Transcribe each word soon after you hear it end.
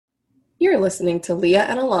You're listening to Leah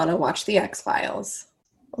and Alana Watch the X-Files.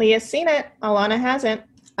 Leah's seen it. Alana hasn't.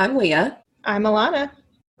 I'm Leah. I'm Alana.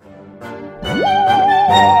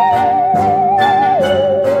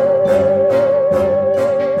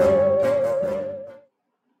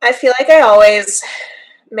 I feel like I always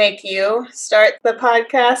make you start the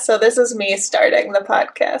podcast, so this is me starting the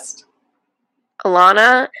podcast.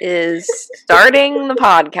 Alana is starting the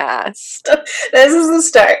podcast. This is the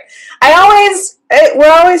start.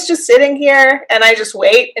 We're always just sitting here, and I just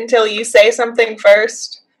wait until you say something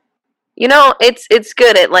first. You know, it's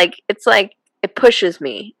good. It pushes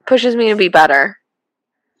me to be better.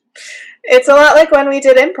 It's a lot like when we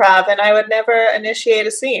did improv, and I would never initiate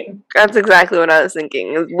a scene. That's exactly what I was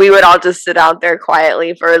thinking. We would all just sit out there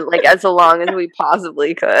quietly for as long as we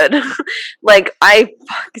possibly could.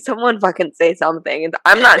 Someone fucking say something.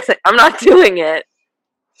 I'm not doing it.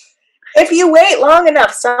 If you wait long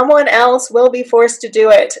enough, someone else will be forced to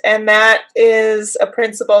do it, and that is a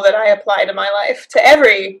principle that I apply to my life, to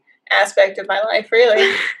every aspect of my life,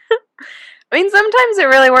 really. I mean, sometimes it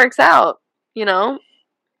really works out, you know?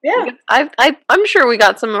 Yeah. I'm sure we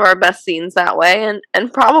got some of our best scenes that way,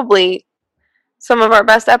 and probably some of our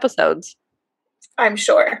best episodes. I'm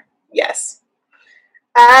sure, yes.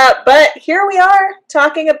 But here we are,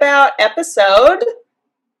 talking about episode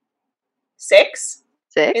 6.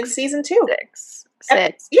 In season 2.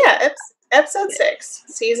 Six. Episode 6,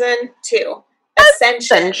 season 2.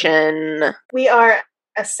 Ascension. We are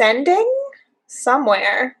ascending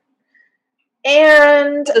somewhere.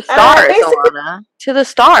 And to the stars, Alana. To the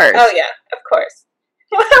stars. Oh yeah, of course.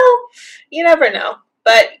 Well, you never know.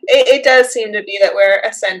 But it does seem to be that we're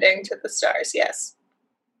ascending to the stars, yes.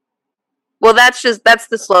 Well, that's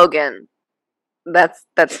the slogan. That's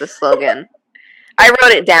the slogan. I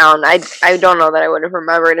wrote it down. I don't know that I would have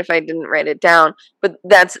remembered if I didn't write it down, but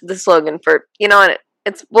that's the slogan for,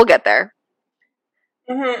 we'll get there.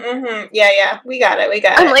 Yeah, we got it.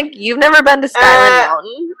 I'm like, you've never been to Skyline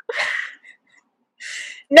Mountain?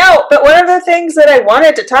 No, but one of the things that I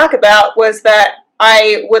wanted to talk about was that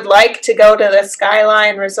I would like to go to the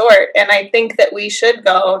Skyline Resort, and I think that we should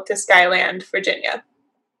go to Skyland, Virginia.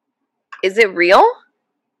 Is it real?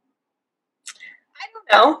 I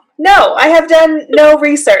don't know. No, I have done no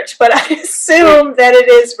research, but I assume that it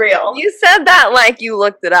is real. You said that like you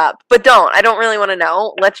looked it up, but don't. I don't really want to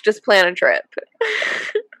know. Let's just plan a trip.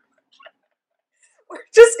 We're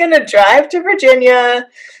just going to drive to Virginia,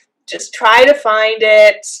 just try to find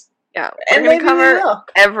it. Yeah, we're going to cover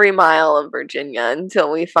every mile of Virginia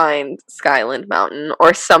until we find Skyland Mountain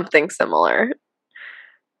or something similar.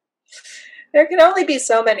 There can only be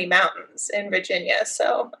so many mountains in Virginia,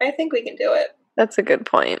 so I think we can do it. That's a good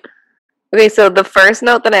point. Okay, so the first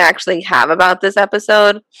note that I actually have about this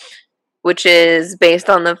episode, which is based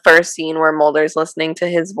on the first scene where Mulder's listening to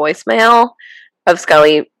his voicemail of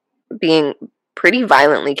Scully being pretty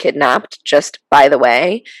violently kidnapped, just by the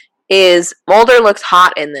way, is Mulder looks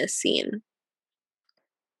hot in this scene.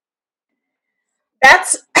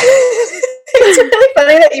 That's it's really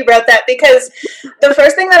funny that you wrote that, because the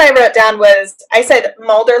first thing that I wrote down was, I said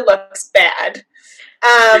Mulder looks bad.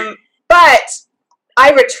 But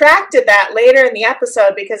I retracted that later in the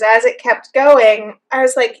episode, because as it kept going, I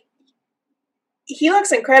was like, he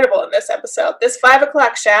looks incredible in this episode. This 5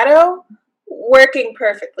 o'clock shadow, working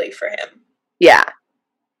perfectly for him. Yeah.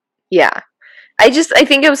 I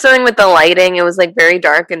think it was something with the lighting. It was very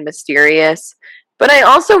dark and mysterious. But I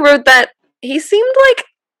also wrote that he seemed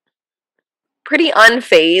pretty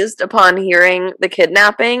unfazed upon hearing the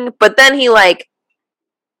kidnapping, but then he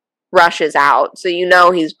rushes out, so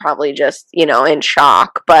he's probably just in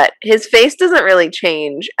shock, but his face doesn't really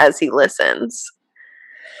change as he listens.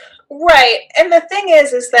 Right. And the thing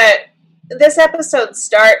is that this episode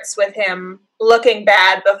starts with him looking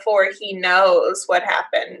bad before he knows what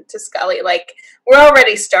happened to Scully. We're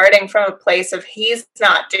already starting from a place of he's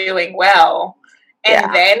not doing well,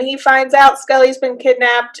 and then he finds out Scully's been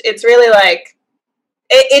kidnapped. It's really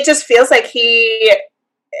it just feels like he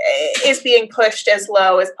is being pushed as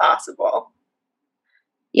low as possible.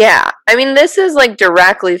 Yeah. I mean, this is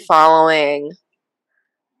directly following,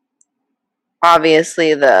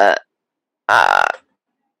 obviously, the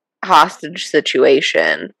hostage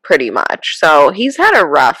situation, pretty much. So he's had a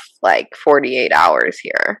rough 48 hours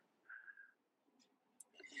here.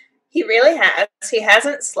 He really has. He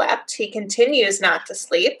hasn't slept. He continues not to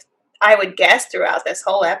sleep, I would guess, throughout this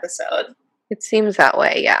whole episode. It seems that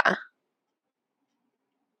way, yeah.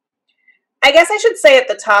 I guess I should say at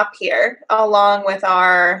the top here, along with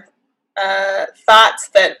our thoughts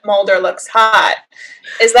that Mulder looks hot,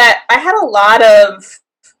 is that I had a lot of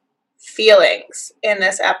feelings in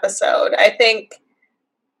this episode. I think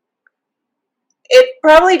it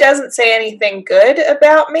probably doesn't say anything good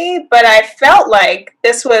about me, but I felt like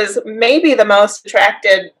this was maybe the most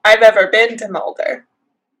attracted I've ever been to Mulder.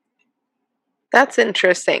 That's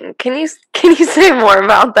interesting. Can you say more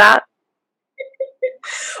about that?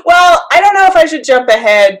 Well, I don't know if I should jump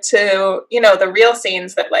ahead to, the real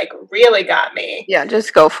scenes that like really got me. Yeah,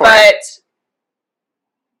 just go for it. But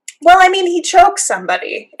well, I mean, he chokes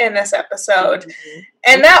somebody in this episode. Mm-hmm.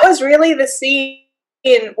 And that was really the scene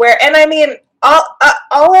where, and I mean,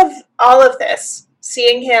 all of this,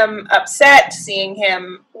 seeing him upset, seeing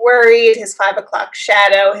him worried, his 5 o'clock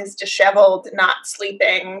shadow, his disheveled, not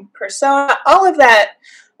sleeping persona, all of that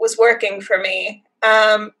was working for me.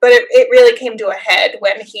 But it really came to a head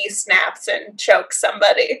when he snaps and chokes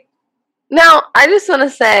somebody. Now, I just want to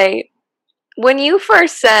say, when you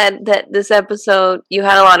first said that this episode, you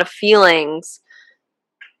had a lot of feelings,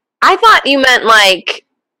 I thought you meant, like,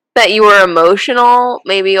 that you were emotional,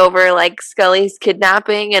 maybe over, like, Scully's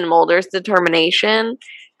kidnapping and Mulder's determination.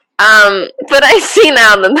 But I see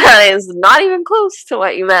now that is not even close to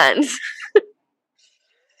what you meant.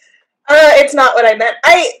 It's not what I meant.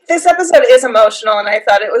 This episode is emotional, and I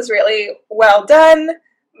thought it was really well done,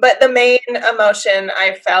 but the main emotion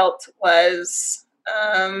I felt was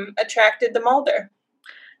attracted to Mulder.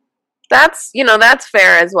 That's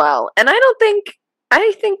fair as well. And I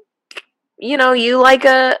think you like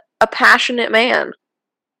a passionate man.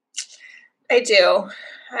 I do.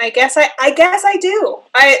 I guess I do.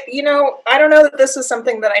 I don't know that this was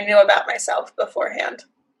something that I knew about myself beforehand.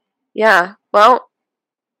 Yeah. Well,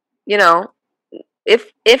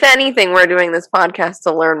 if anything, we're doing this podcast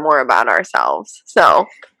to learn more about ourselves. So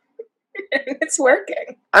it's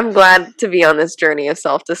working. I'm glad to be on this journey of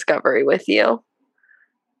self-discovery with you.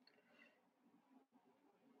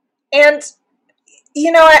 And,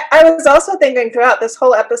 I was also thinking throughout this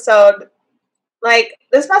whole episode, like,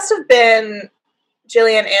 this must have been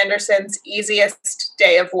Gillian Anderson's easiest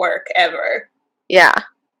day of work ever. Yeah.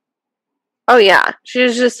 Oh, yeah. She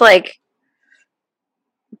was just like,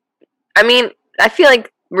 I mean, I feel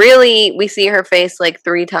like really we see her face like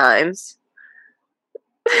 3 times.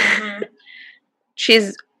 Mm-hmm.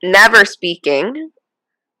 She's never speaking.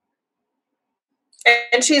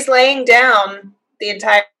 And she's laying down the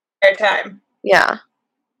entire time. Yeah.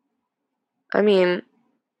 I mean,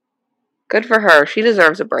 good for her. She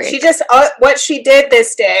deserves a break. She just, what she did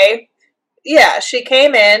this day, yeah, she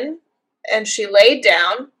came in and she laid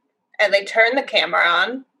down and they turned the camera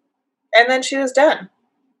on and then she was done.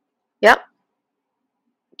 Yep.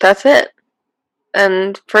 That's it.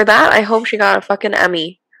 And for that, I hope she got a fucking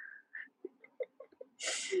Emmy.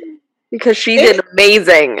 Because she did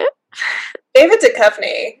amazing. David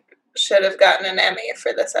Duchovny should have gotten an Emmy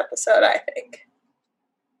for this episode, I think.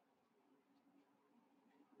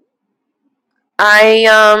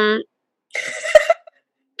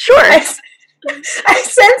 Sure. I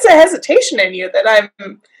sense a hesitation in you that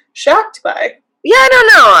I'm shocked by. Yeah, I don't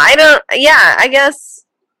know. I guess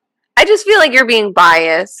I just feel like you're being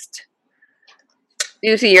biased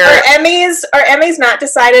due to your... Are Emmys not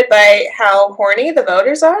decided by how horny the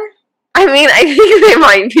voters are? I mean, I think they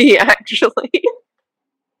might be, actually.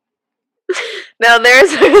 Now,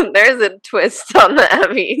 there's a twist on the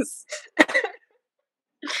Emmys.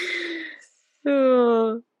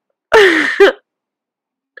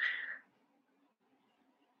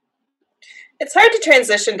 It's hard to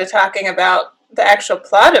transition to talking about the actual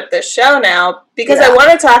plot of this show now, because I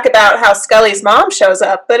want to talk about how Scully's mom shows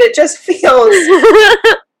up, but it just feels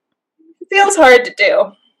hard to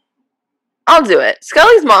do. I'll do it.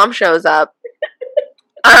 Scully's mom shows up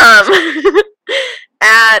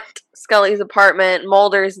at Scully's apartment.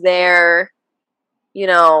 Mulder's there.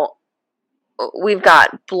 We've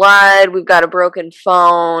got blood. We've got a broken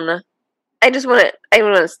phone. I want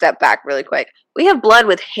to step back really quick. We have blood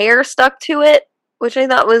with hair stuck to it, which I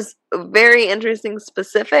thought was very interesting,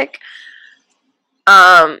 specific.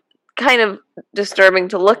 Kind of disturbing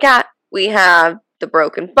to look at. We have the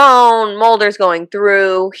broken phone. Mulder's going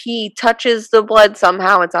through. He touches the blood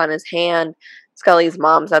somehow. It's on his hand. Scully's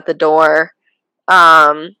mom's at the door.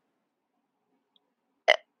 There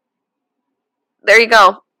you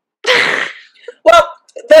go. Well,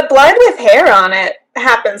 the blood with hair on it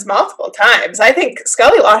happens multiple times. I think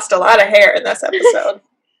Scully lost a lot of hair in this episode.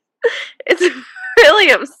 It's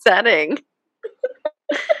really upsetting.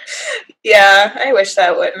 Yeah, I wish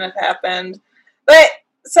that wouldn't have happened. But,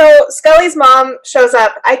 so Scully's mom shows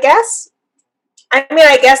up. I guess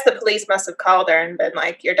the police must have called her and been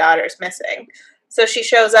like, your daughter's missing. So she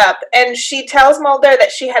shows up, and she tells Mulder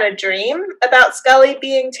that she had a dream about Scully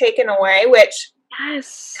being taken away, which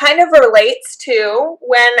Yes. kind of relates to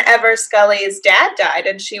whenever Scully's dad died,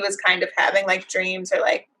 and she was kind of having like dreams or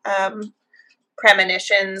like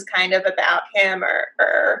premonitions kind of about him,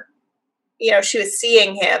 or she was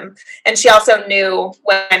seeing him, and she also knew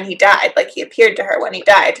when he died, like he appeared to her when he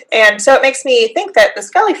died. And so it makes me think that the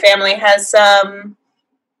Scully family has some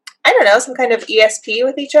kind of ESP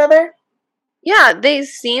with each other. Yeah, they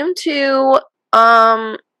seem to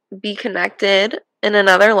be connected in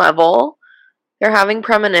another level. They're having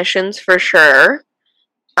premonitions for sure.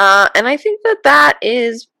 And I think that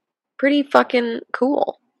is pretty fucking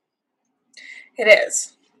cool. It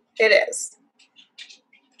is. It is.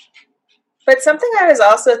 But something I was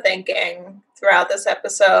also thinking throughout this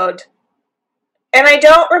episode, and I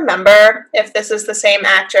don't remember if this is the same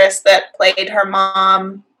actress that played her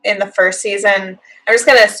mom in the first season. I'm just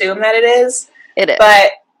going to assume that it is. It is.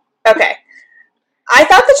 But, okay. I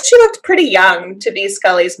thought that she looked pretty young to be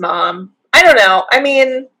Scully's mom. I don't know. I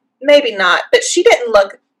mean, maybe not. But she didn't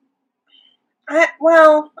look... I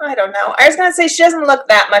don't know. I was going to say she doesn't look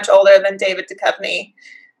that much older than David Duchovny.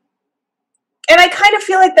 And I kind of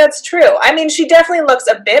feel like that's true. I mean, she definitely looks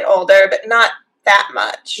a bit older, but not that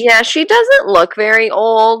much. Yeah, she doesn't look very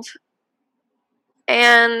old.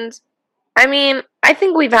 And, I mean, I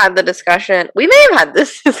think we've had the discussion. We may have had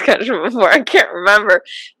this discussion before. I can't remember.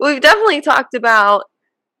 We've definitely talked about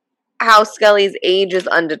how Scully's age is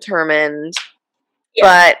undetermined.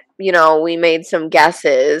 Yeah. But, we made some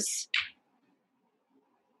guesses.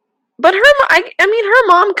 But her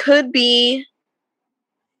mom could be...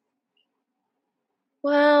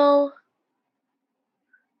 Well,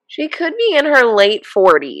 she could be in her late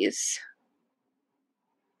 40s.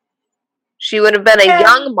 She would have been a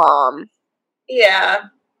young mom. Yeah.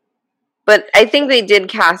 But I think they did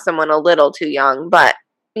cast someone a little too young. But,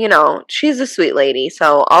 she's a sweet lady,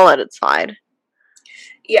 so I'll let it slide.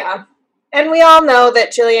 Yeah. And we all know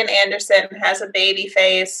that Gillian Anderson has a baby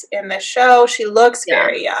face in the show. She looks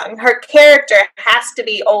very young. Her character has to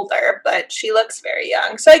be older, but she looks very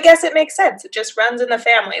young. So I guess it makes sense. It just runs in the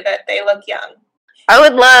family that they look young. I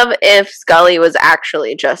would love if Scully was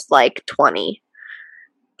actually just, 20.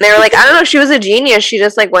 They were like, I don't know, she was a genius. She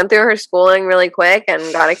just, went through her schooling really quick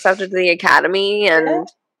and got accepted to the academy, and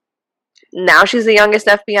now she's the youngest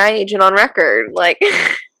FBI agent on record.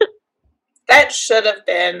 That should have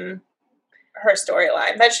been... her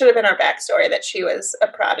storyline. That should have been our backstory, that she was a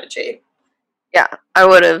prodigy. Yeah, I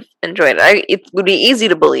would have enjoyed it. It would be easy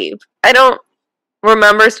to believe. I don't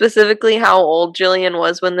remember specifically how old Gillian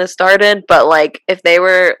was when this started, but if they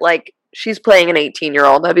were she's playing an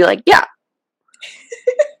 18-year-old, I'd be like, yeah.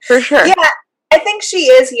 For sure. Yeah, I think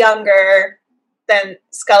she is younger than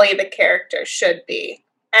Scully the character should be.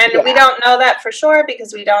 And we don't know that for sure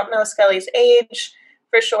because we don't know Scully's age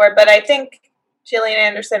for sure, but I think Gillian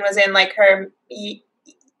Anderson was in her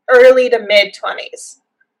early to mid 20s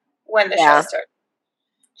when the show started.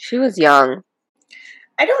 She was young.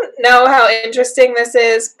 I don't know how interesting this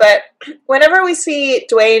is, but whenever we see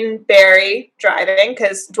Dwayne Barry driving,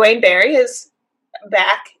 because Dwayne Barry is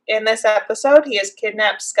back in this episode, he has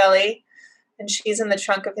kidnapped Scully, and she's in the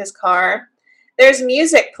trunk of his car. There's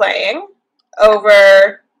music playing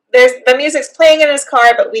the music's playing in his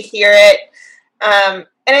car, but we hear it. And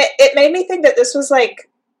it made me think that this was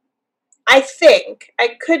I think, I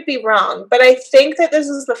could be wrong, but I think that this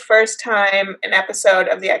is the first time an episode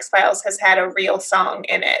of The X-Files has had a real song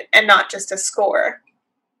in it and not just a score.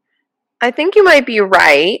 I think you might be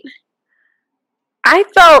right. I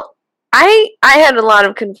felt, I had a lot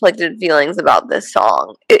of conflicted feelings about this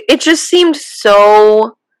song. It just seemed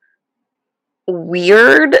so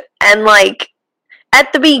weird, and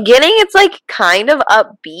at the beginning it's kind of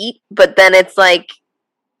upbeat, but then it's the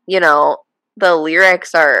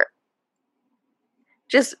lyrics are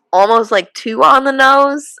just almost too on the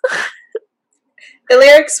nose. The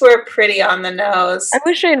lyrics were pretty on the nose. I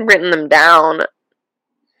wish I had written them down.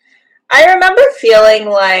 I remember feeling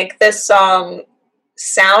like this song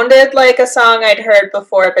sounded like a song I'd heard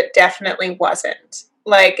before, but definitely wasn't.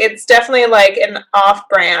 It's definitely an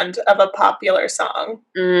off-brand of a popular song.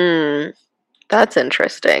 That's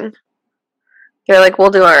interesting. They're we'll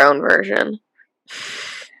do our own version.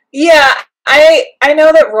 Yeah, I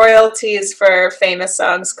know that royalties for famous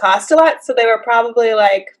songs cost a lot, so they were probably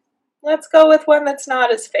let's go with one that's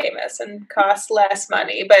not as famous and costs less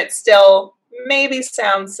money, but still maybe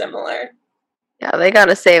sounds similar. Yeah, they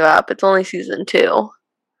gotta save up. It's only season 2.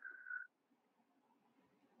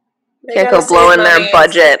 They can't go blowing their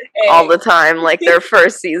budget all the time their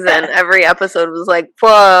first season. Every episode was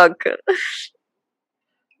fuck.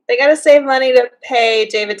 They gotta save money to pay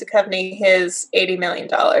David Duchovny his $80 million.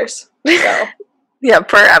 So Yeah,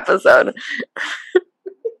 per episode.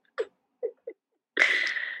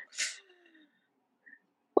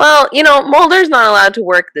 Well, Mulder's not allowed to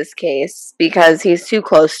work this case because he's too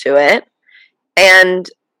close to it. And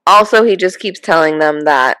also, he just keeps telling them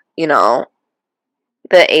that, the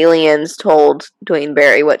aliens told Dwayne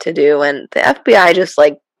Barry what to do, and the FBI just,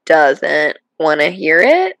 doesn't want to hear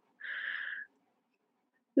it.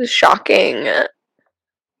 It's shocking.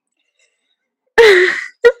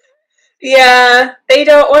 Yeah, they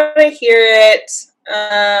don't want to hear it.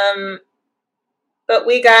 But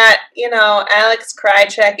we got, Alex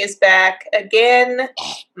Krycek is back again,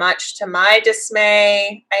 much to my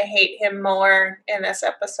dismay. I hate him more in this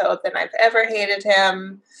episode than I've ever hated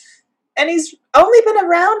him. And he's only been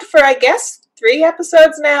around for, I guess, 3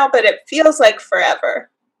 episodes now, but it feels like forever.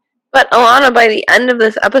 But Alana, by the end of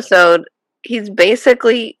this episode, he's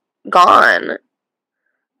basically gone.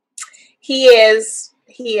 He is.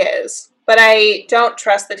 But I don't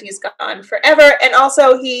trust that he's gone forever. And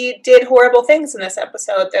also, he did horrible things in this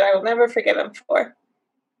episode that I will never forgive him for.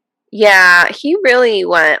 Yeah, he really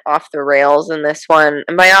went off the rails in this one.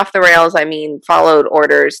 And by off the rails, I mean followed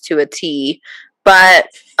orders to a T. But,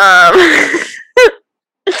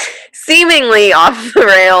 seemingly off the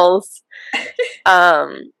rails.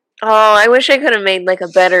 I wish I could have made, a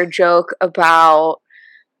better joke about,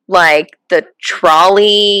 the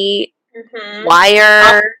trolley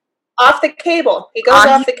wire. Off the cable. He goes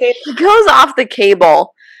off the cable. He goes off the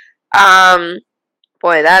cable.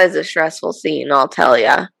 Boy, that is a stressful scene, I'll tell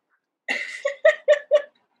ya. I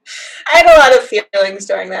had a lot of feelings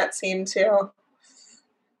during that scene, too.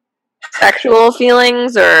 Sexual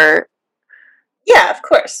feelings, or? Yeah, of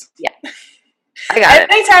course. Yeah. I got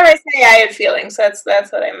it. Anytime I say I had feelings, that's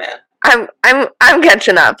what I meant. I'm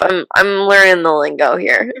catching up. I'm learning the lingo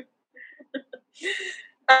here.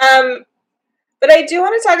 But I do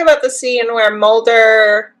want to talk about the scene where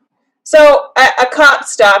Mulder... So, a cop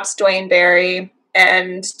stops Dwayne Barry,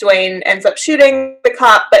 and Dwayne ends up shooting the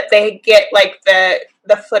cop, but they get,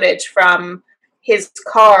 the footage from his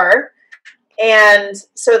car. And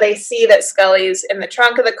so they see that Scully's in the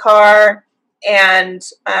trunk of the car, and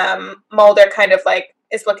Mulder kind of,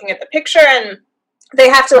 is looking at the picture, and they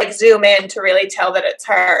have to, zoom in to really tell that it's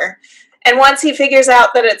her. And once he figures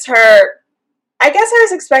out that it's her... I guess I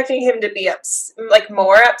was expecting him to be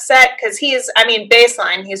more upset, because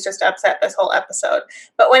baseline, he's just upset this whole episode.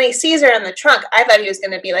 But when he sees her in the trunk, I thought he was going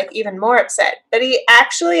to be even more upset. But he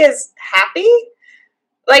actually is happy.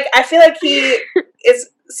 I feel like he is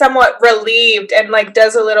somewhat relieved and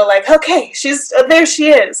does a little okay, there she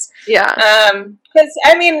is. Yeah. Because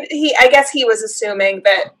I guess he was assuming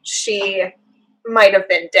that she might have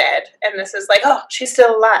been dead, and this is oh, she's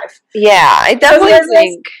still alive. Yeah, I definitely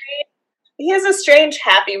think. He has a strange,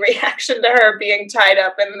 happy reaction to her being tied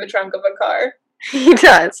up in the trunk of a car. He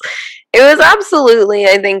does. It was absolutely,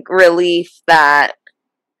 I think, relief that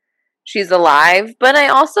she's alive. But I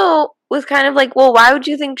also was kind of well, why would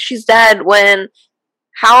you think she's dead when...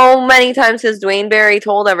 How many times has Dwayne Barry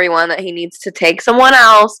told everyone that he needs to take someone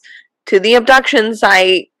else to the abduction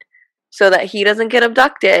site so that he doesn't get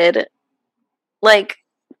abducted?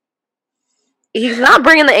 He's not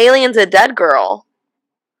bringing the aliens a dead girl.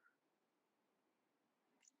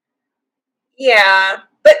 Yeah,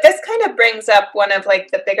 but this kind of brings up one of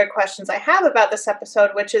the bigger questions I have about this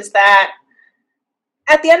episode, which is that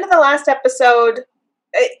at the end of the last episode,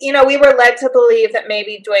 we were led to believe that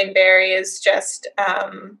maybe Dwayne Barry is just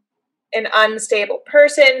an unstable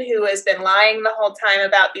person who has been lying the whole time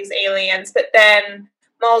about these aliens, but then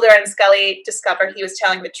Mulder and Scully discover he was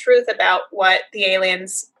telling the truth about what the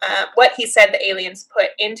aliens, what he said the aliens put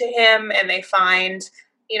into him, and they find,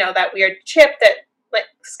 that weird chip that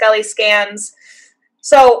Scully scans.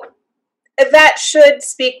 So that should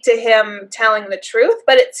speak to him telling the truth,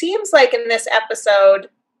 but it seems like in this episode,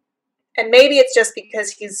 and maybe it's just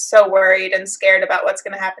because he's so worried and scared about what's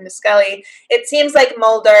going to happen to Scully, it seems like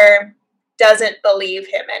Mulder doesn't believe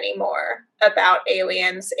him anymore about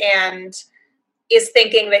aliens and is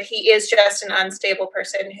thinking that he is just an unstable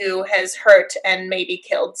person who has hurt and maybe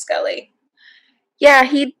killed Scully. Yeah,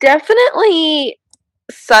 he definitely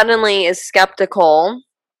suddenly is skeptical,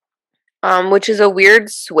 which is a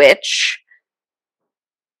weird switch.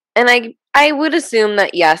 And I would assume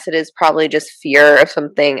that, yes, it is probably just fear of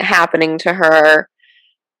something happening to her.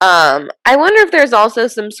 I wonder if there's also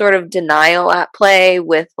some sort of denial at play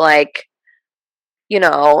with,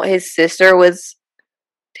 his sister was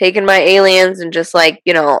taken by aliens and just,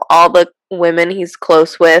 all the women he's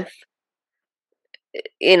close with,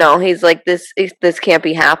 he's this can't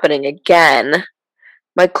be happening again.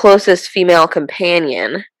 My closest female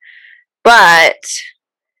companion. But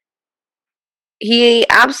he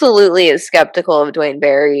absolutely is skeptical of Dwayne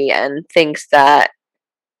Barry and thinks that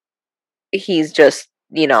he's just,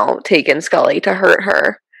 taken Scully to hurt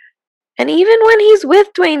her. And even when he's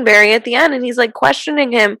with Dwayne Barry at the end and he's like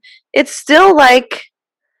questioning him, it's still like,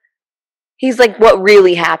 he's like, what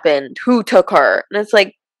really happened? Who took her? And it's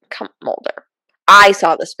like, come on, Mulder. I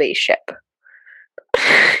saw the spaceship.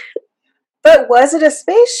 But was it a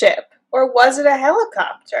spaceship or was it a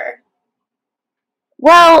helicopter?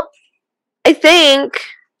 Well, I think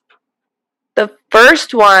the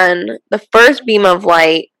first beam of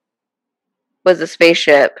light was a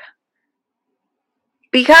spaceship.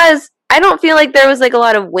 Because I don't feel like there was like a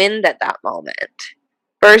lot of wind at that moment.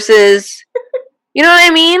 Versus, you know what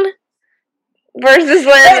I mean? Versus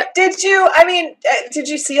when... Did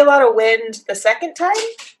you see a lot of wind the second time?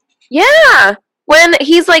 Yeah. When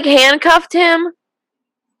he's like handcuffed him,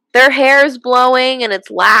 their hair's blowing and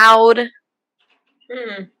it's loud.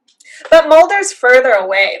 But Mulder's further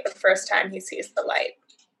away the first time he sees the light.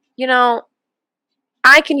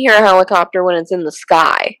 I can hear a helicopter when it's in the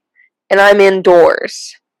sky. And I'm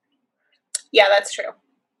indoors. Yeah, that's true.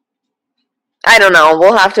 I don't know.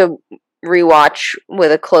 We'll have to rewatch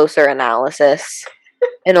with a closer analysis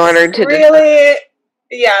in order to... Really?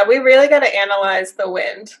 Yeah, we really got to analyze the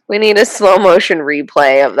wind. We need a slow motion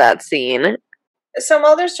replay of that scene. So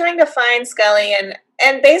Mulder's trying to find Scully,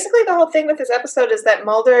 and basically the whole thing with this episode is that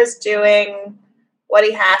Mulder is doing what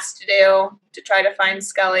he has to do to try to find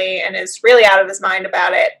Scully and is really out of his mind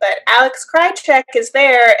about it. But Alex Krycek is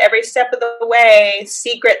there every step of the way,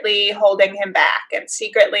 secretly holding him back and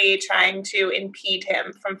secretly trying to impede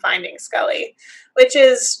him from finding Scully, which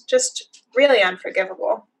is just really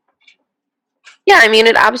unforgivable. Yeah, I mean,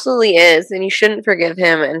 it absolutely is, and you shouldn't forgive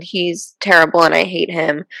him, and he's terrible, and I hate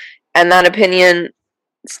him. And that opinion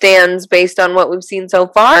stands based on what we've seen so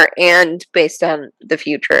far and based on the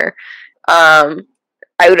future.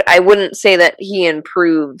 I wouldn't say that he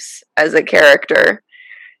improves as a character.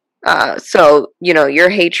 So, your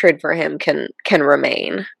hatred for him can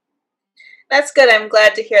remain. That's good. I'm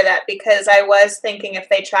glad to hear that, because I was thinking if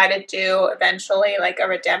they try to do eventually like a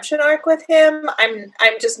redemption arc with him,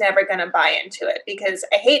 I'm just never going to buy into it, because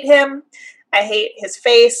I hate him. I hate his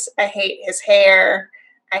face. I hate his hair.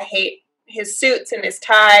 I hate his suits and his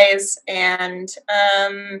ties, and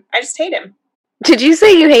I just hate him. Did you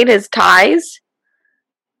say you hate his ties?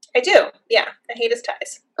 I do. Yeah, I hate his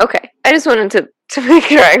ties. Okay. I just wanted to make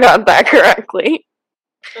sure I got that correctly.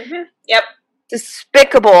 Mm-hmm. Yep.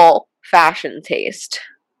 Despicable fashion taste.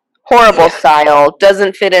 Horrible style.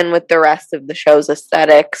 Doesn't fit in with the rest of the show's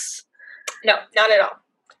aesthetics. No, not at all.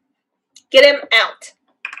 Get him out.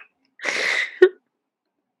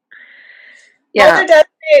 Yeah. Mulder does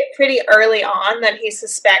say pretty early on that he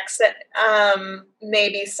suspects that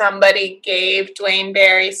maybe somebody gave Dwayne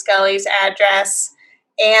Barry Scully's address,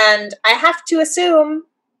 and I have to assume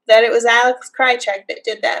that it was Alex Krycek that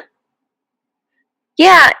did that.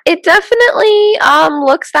 Yeah, it definitely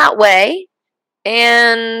looks that way.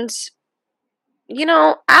 And,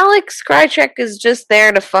 Alex Krycek is just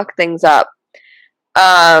there to fuck things up.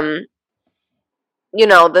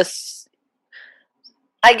 This...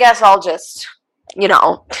 I guess I'll just...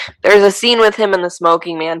 there's a scene with him and the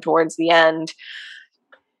smoking man towards the end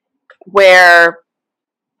where,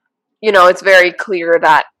 it's very clear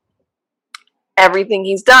that everything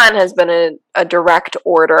he's done has been a direct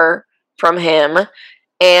order from him.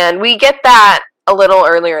 And we get that a little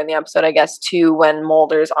earlier in the episode, I guess, too, when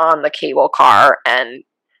Mulder's on the cable car and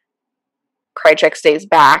Krycek stays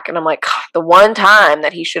back. And I'm like, God, the one time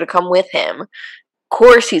that he should have come with him. Of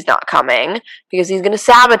course he's not coming because he's going to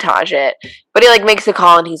sabotage it. But he makes a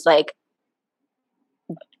call and he's like,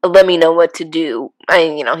 let me know what to do.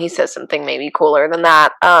 He says something maybe cooler than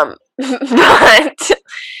that. But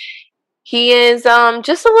he is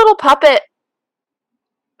just a little puppet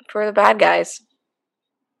for the bad guys.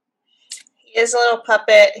 He is a little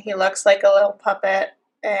puppet. He looks like a little puppet,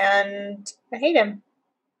 and I hate him.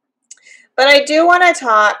 But I do want to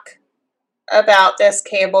talk about this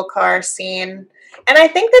cable car scene. And I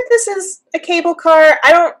think that this is a cable car.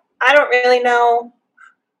 I don't really know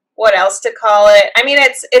what else to call it. I mean,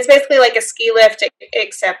 it's basically like a ski lift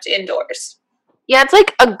except indoors. Yeah, it's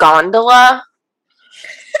like a gondola.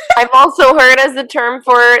 I've also heard as a term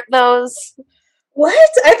for those. What?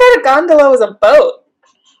 I thought a gondola was a boat.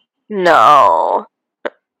 No.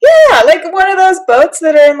 Yeah, like one of those boats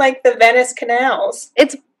that are in like the Venice canals.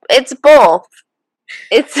 It's both.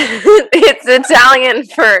 It's Italian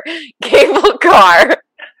for cable car.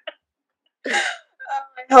 I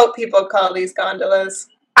hope people call these gondolas.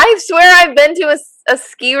 I swear I've been to a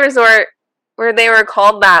ski resort where they were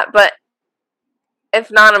called that, but if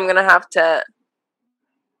not, I'm gonna have to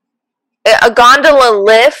A gondola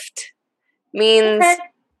lift means Okay.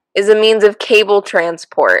 is a means of cable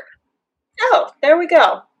transport. Oh, there we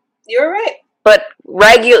go. You were right. But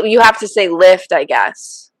you have to say lift, I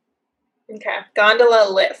guess. Okay.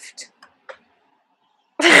 Gondola lift.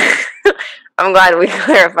 I'm glad we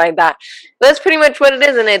clarified that. That's pretty much what it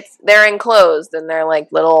is, and they're enclosed and they're like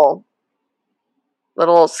little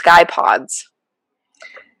sky pods.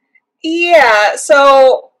 Yeah,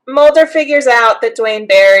 so Mulder figures out that Dwayne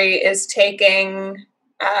Barry is taking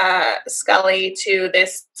Scully to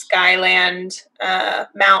this Skyland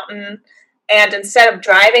mountain, and instead of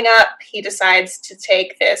driving up, he decides to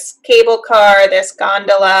take this cable car, this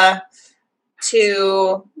gondola,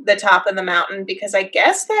 to the top of the mountain because I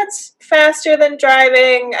guess that's faster than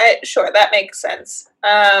driving. Sure, that makes sense.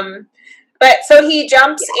 But so he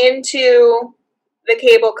jumps into the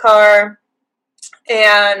cable car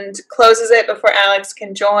and closes it before Alex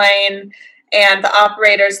can join. And the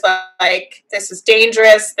operator's like, this is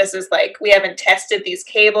dangerous. This is like, we haven't tested these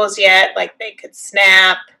cables yet. Like, they could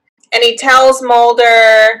snap. And he tells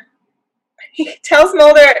Mulder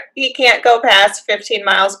he can't go past 15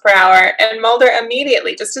 miles per hour. And Mulder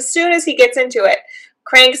immediately, just as soon as he gets into it,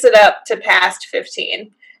 cranks it up to past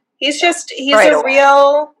 15. He's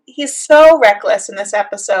so reckless in this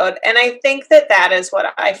episode. And I think that is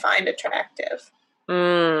what I find attractive.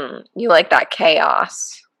 You like that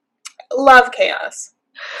chaos. Love chaos.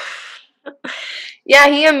 Yeah,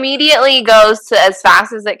 he immediately goes to as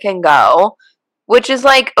fast as it can go, which is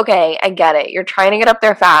like, okay, I get it. You're trying to get up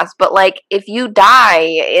there fast, but like if you die,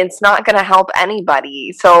 it's not going to help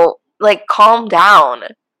anybody. So like calm down.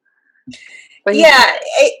 But he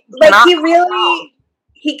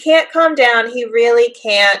can't calm down. He really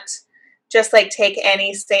can't just like take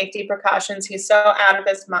any safety precautions. He's so out of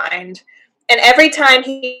his mind. And every time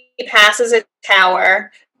he passes a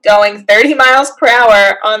tower going 30 miles per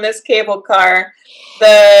hour on this cable car,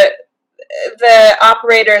 the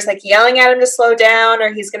operator is like yelling at him to slow down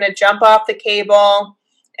or he's going to jump off the cable.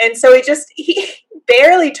 And so he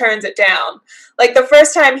barely turns it down. Like the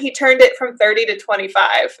first time he turned it from 30 to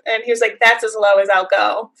 25 and he was like, that's as low as I'll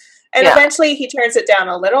go. And eventually he turns it down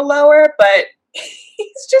a little lower, but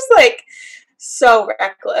he's just like so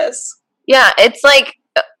reckless. Yeah, it's like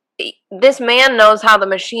this man knows how the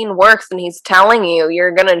machine works and he's telling you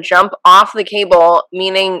you're going to jump off the cable,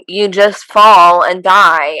 meaning you just fall and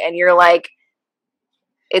die. And you're like,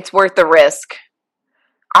 it's worth the risk.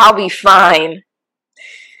 I'll be fine.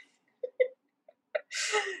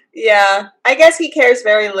 Yeah, I guess he cares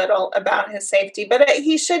very little about his safety, but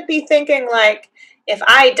he should be thinking like, if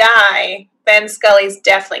I die, then Scully's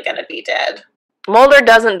definitely going to be dead. Mulder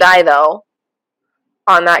doesn't die though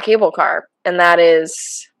on that cable car. And that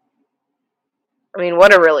is, I mean,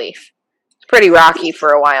 what a relief. It's pretty rocky for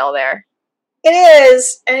a while there. It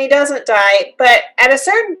is, and he doesn't die, but at a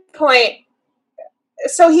certain point,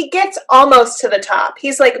 so he gets almost to the top.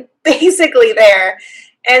 He's like basically there.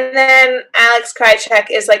 And then Alex Krycek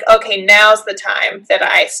is like, okay, now's the time that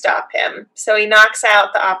I stop him. So he knocks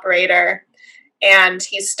out the operator and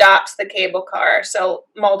he stops the cable car. So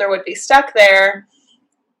Mulder would be stuck there.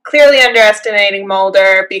 Clearly underestimating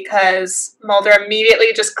Mulder because Mulder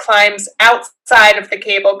immediately just climbs outside of the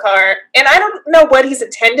cable car. And I don't know what he's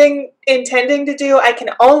intending to do. I can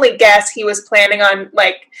only guess he was planning on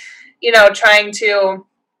trying to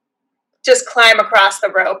just climb across the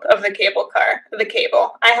rope of the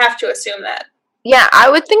cable. I have to assume that. Yeah, I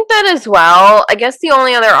would think that as well. I guess the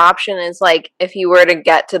only other option is like if he were to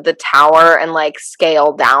get to the tower and like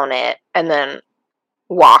scale down it and then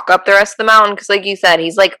walk up the rest of the mountain, because like you said,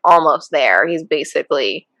 he's like almost there. He's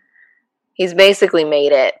basically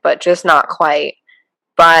made it, but just not quite.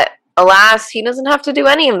 But alas, he doesn't have to do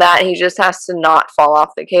any of that. He just has to not fall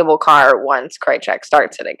off the cable car once Krycek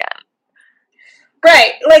starts it again.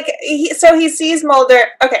 Right. Like so he sees Mulder.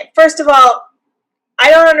 Okay, first of all,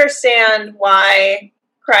 I don't understand why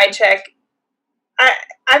Krycek,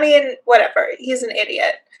 I mean, whatever, he's an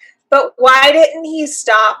idiot. But why didn't he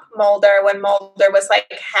stop Mulder when Mulder was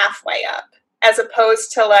like halfway up, as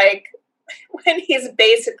opposed to like when he's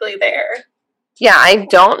basically there? Yeah, I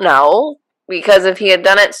don't know, because if he had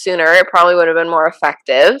done it sooner, it probably would have been more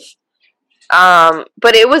effective.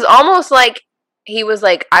 But it was almost like he was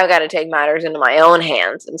like, I've got to take matters into my own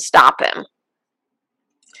hands and stop him.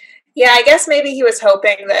 Yeah, I guess maybe he was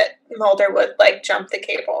hoping that Mulder would like jump the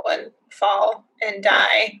cable and fall and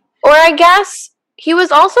die. Or I guess he was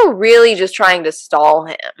also really just trying to stall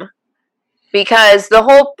him, because the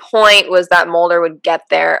whole point was that Mulder would get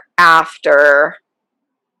there after,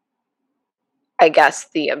 I guess,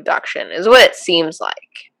 the abduction is what it seems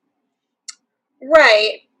like.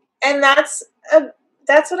 Right. And that's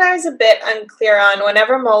That's what I was a bit unclear on.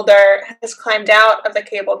 Whenever Mulder has climbed out of the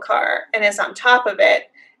cable car and is on top of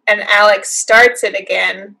it, and Alex starts it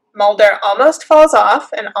again, Mulder almost falls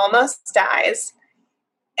off and almost dies.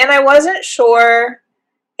 And I wasn't sure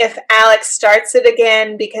if Alex starts it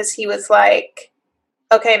again because he was like,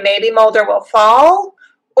 okay, maybe Mulder will fall,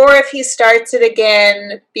 or if he starts it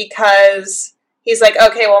again because he's like,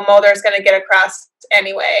 okay, well, Mulder's going to get across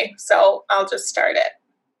anyway, so I'll just start it.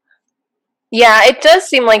 Yeah, it does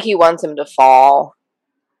seem like he wants him to fall.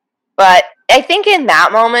 But I think in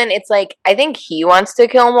that moment, it's like, I think he wants to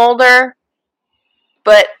kill Mulder.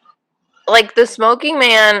 But, like, the smoking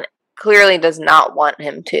man clearly does not want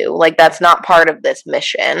him to. Like, that's not part of this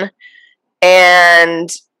mission. And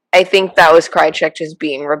I think that was Krychek just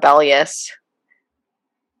being rebellious.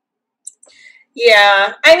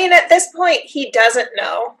 Yeah, I mean, at this point, he doesn't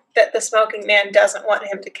know that the smoking man doesn't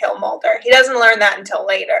want him to kill Mulder. He doesn't learn that until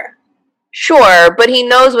later. Sure, but he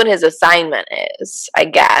knows what his assignment is, I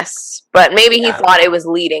guess. But maybe he thought it was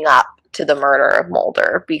leading up to the murder of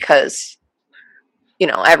Mulder because, you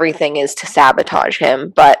know, everything is to sabotage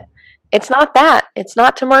him. But it's not that. It's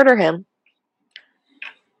not to murder him.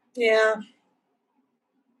 Yeah.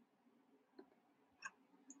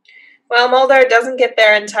 Well, Mulder doesn't get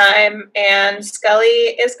there in time, and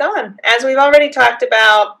Scully is gone. As we've already talked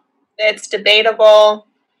about, it's debatable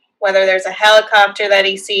whether there's a helicopter that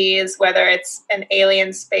he sees, whether it's an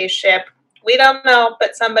alien spaceship. We don't know,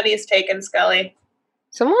 but somebody's taken Scully.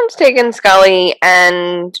 Someone's taken Scully,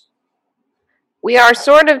 and we are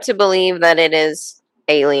sort of to believe that it is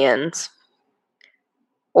aliens.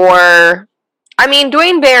 Or, I mean,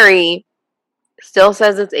 Duane Barry still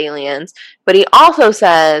says it's aliens, but he also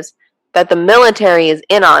says that the military is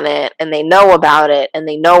in on it, and they know about it, and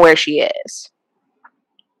they know where she is.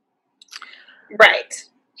 Right.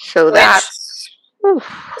 So that's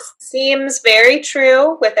seems very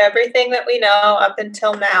true with everything that we know up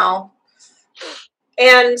until now.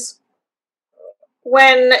 And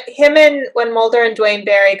when Mulder and Duane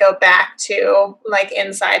Barry go back to, like,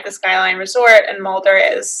 inside the Skyline Resort, and Mulder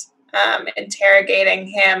is interrogating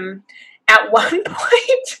him, at one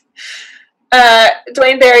point,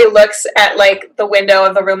 Duane Barry looks at, like, the window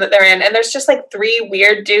of the room that they're in, and there's just, like, 3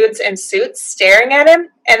 weird dudes in suits staring at him,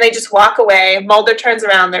 and they just walk away. Mulder turns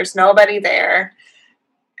around, there's nobody there.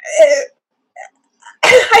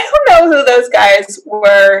 I don't know who those guys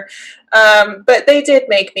were, but they did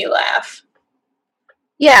make me laugh.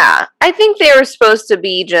 Yeah, I think they were supposed to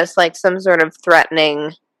be just, like, some sort of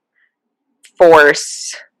threatening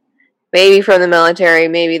force. Maybe from the military,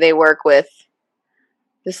 maybe they work with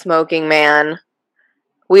the smoking man.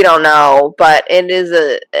 We don't know, but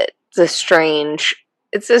it's a strange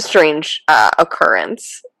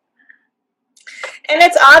occurrence. And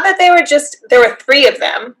it's odd that there were 3 of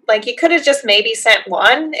them. Like, you could have just maybe sent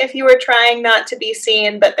one if you were trying not to be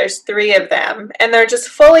seen, but there's 3 of them, and they're just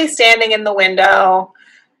fully standing in the window.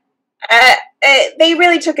 They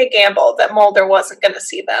really took a gamble that Mulder wasn't going to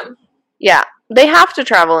see them. Yeah, they have to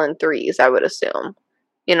travel in 3s, I would assume.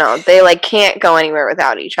 You know, they, like, can't go anywhere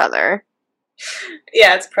without each other.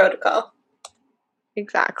 Yeah, it's protocol.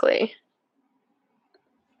 Exactly.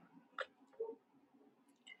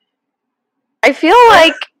 I feel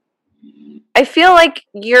like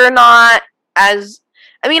you're not as...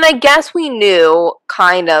 I mean, I guess we knew,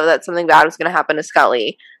 kind of, that something bad was going to happen to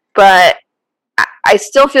Scully, but I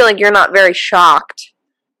still feel like you're not very shocked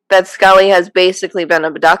that Scully has basically been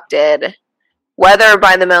abducted, whether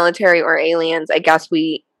by the military or aliens. I guess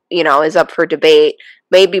is up for debate,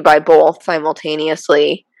 maybe by both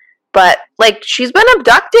simultaneously, but, like, she's been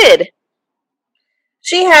abducted.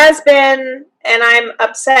 She has been, and I'm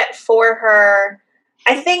upset for her.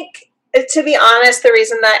 I think, to be honest, the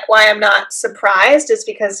reason why I'm not surprised is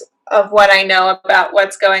because of what I know about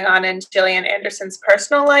what's going on in Gillian Anderson's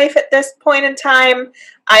personal life at this point in time.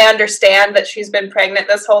 I understand that she's been pregnant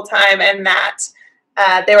this whole time, and that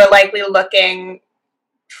they were likely looking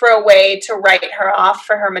for a way to write her off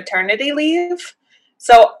for her maternity leave.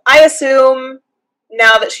 So I assume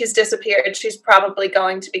now that she's disappeared, she's probably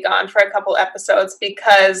going to be gone for a couple episodes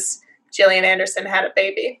because Gillian Anderson had a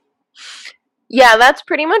baby. Yeah, that's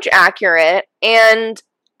pretty much accurate. And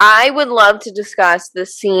I would love to discuss the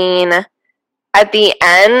scene at the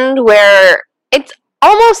end where it's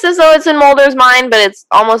almost as though it's in Mulder's mind, but it's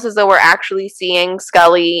almost as though we're actually seeing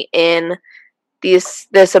Scully in this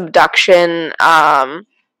abduction,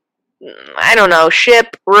 I don't know,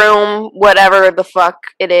 ship, room, whatever the fuck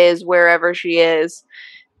it is, wherever she is.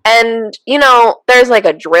 And, you know, there's like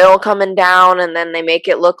a drill coming down, and then they make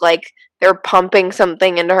it look like they're pumping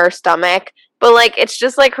something into her stomach. But, like, it's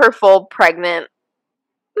just like her full pregnant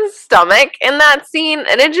stomach in that scene,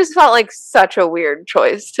 and it just felt like such a weird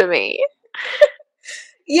choice to me.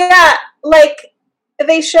 Yeah, like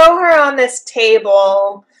they show her on this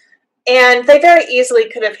table, and they very easily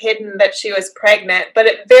could have hidden that she was pregnant, but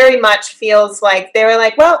it very much feels like they were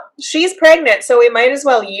like, well, she's pregnant, so we might as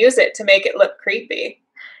well use it to make it look creepy.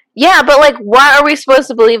 Yeah, but like, what are we supposed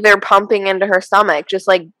to believe they're pumping into her stomach? Just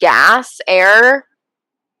like gas, air,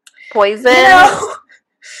 poison? You know,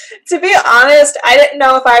 to be honest, I didn't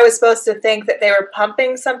know if I was supposed to think that they were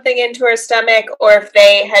pumping something into her stomach or if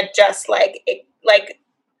they had just like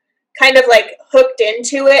kind of like hooked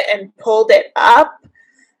into it and pulled it up.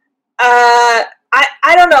 I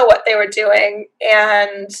don't know what they were doing,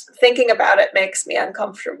 and thinking about it makes me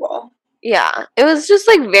uncomfortable. Yeah, it was just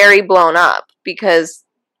like very blown up because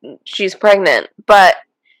she's pregnant, but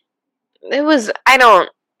it was, I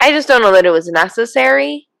just don't know that it was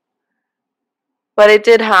necessary, but it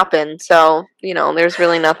did happen, so, you know, there's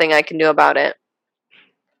really nothing I can do about it.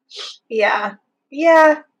 Yeah.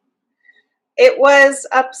 It was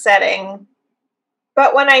upsetting,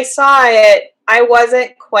 but when I saw it, I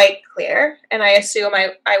wasn't quite clear, and I assume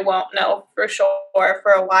I won't know for sure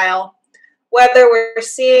for a while whether we're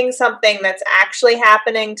seeing something that's actually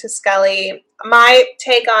happening to Scully. My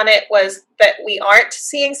take on it was that we aren't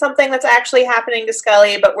seeing something that's actually happening to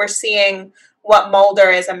Scully, but we're seeing what Mulder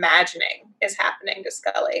is imagining is happening to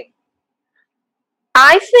Scully.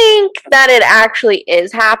 I think that it actually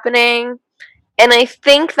is happening, and I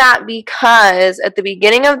think that because at the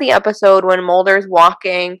beginning of the episode when Mulder's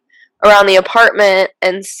walking around the apartment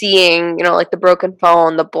and seeing, you know, like the broken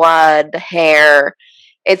phone, the blood, the hair,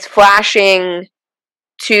 it's flashing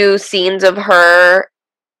to scenes of her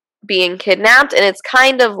being kidnapped, and it's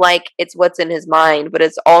kind of like it's what's in his mind, but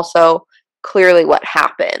it's also clearly what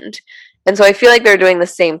happened. And so I feel like they're doing the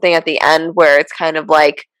same thing at the end where it's kind of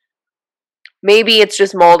like maybe it's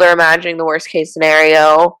just Mulder imagining the worst case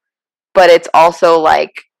scenario, but it's also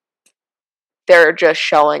like they're just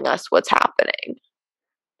showing us what's happening.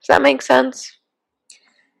 Does that make sense?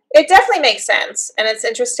 It definitely makes sense, and it's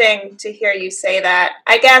interesting to hear you say that.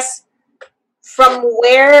 I guess from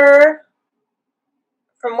where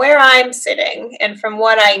I'm sitting and from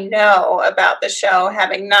what I know about the show,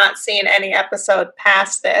 having not seen any episode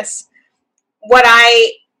past this, what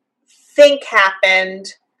I think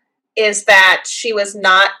happened is that she was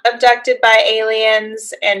not abducted by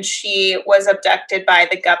aliens, and she was abducted by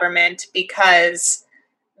the government because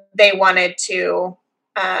they wanted to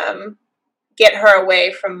get her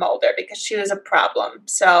away from Mulder because she was a problem.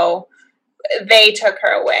 So they took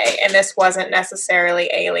her away, and this wasn't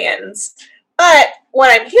necessarily aliens. But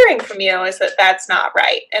what I'm hearing from you is that that's not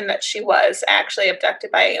right, and that she was actually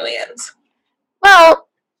abducted by aliens. Well,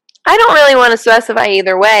 I don't really want to specify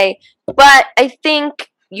either way, but I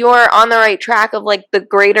think you're on the right track of like the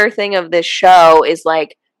greater thing of this show is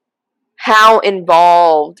like how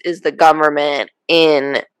involved is the government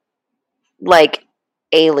in like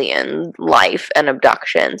alien life and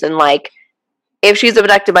abductions, and like if she's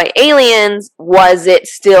abducted by aliens, was it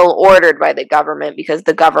still ordered by the government because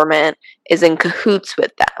the government is in cahoots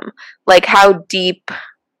with them? Like how deep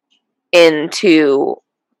into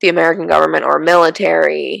the American government or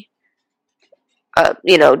military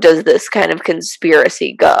you know, does this kind of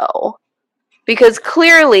conspiracy go? Because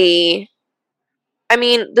clearly, I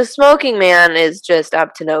mean, the smoking man is just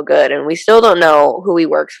up to no good, and we still don't know who he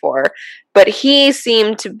works for, but he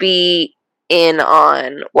seemed to be in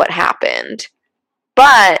on what happened.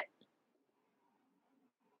 But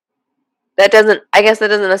I guess that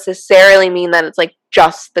doesn't necessarily mean that it's like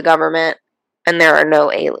just the government and there are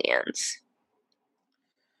no aliens.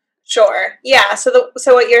 Sure. Yeah. So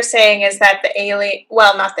what you're saying is that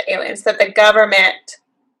not the aliens, that the government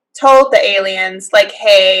told the aliens, like,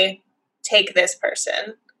 hey, take this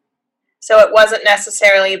person. So it wasn't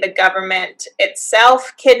necessarily the government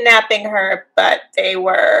itself kidnapping her, but they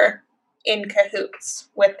were in cahoots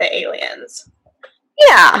with the aliens.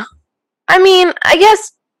 Yeah. I mean, I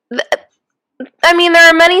guess, there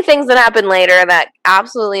are many things that happen later that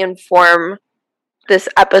absolutely inform this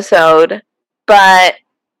episode, but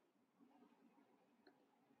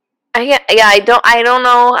I don't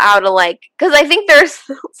know how to like, because I think there's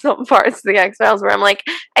some parts of the X-Files where I'm like,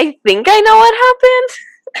 I think I know what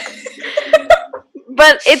happened,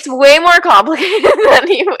 but it's way more complicated than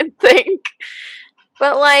you would think.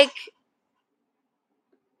 But like,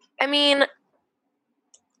 I mean,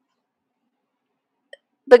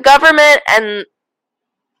 the government and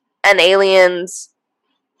aliens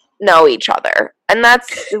know each other, and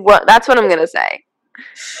that's what I'm gonna say.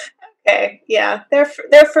 Okay, yeah, they're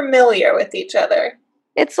familiar with each other.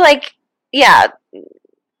 It's like, yeah,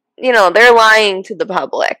 they're lying to the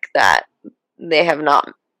public that they have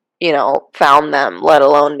not, found them, let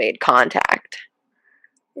alone made contact.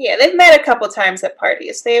 Yeah, they've met a couple times at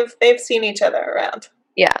parties. They've seen each other around.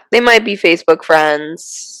 Yeah, they might be Facebook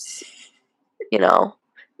friends.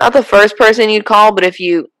 Not the first person you'd call, but if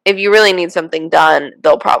you really need something done,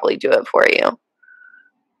 they'll probably do it for you.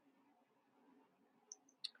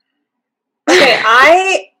 Okay,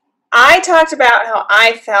 I talked about how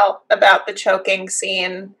I felt about the choking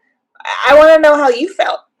scene. I want to know how you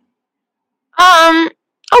felt.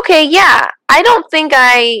 Okay, yeah. I don't think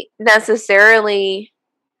I necessarily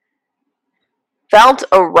felt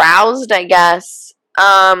aroused, I guess.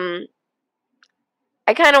 I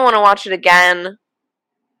kind of want to watch it again,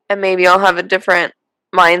 and maybe I'll have a different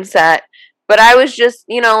mindset. But I was just,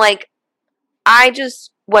 when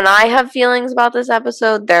I have feelings about this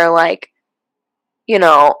episode, they're like,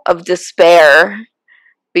 of despair,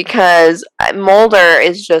 because Mulder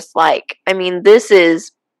is just like, this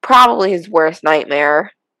is probably his worst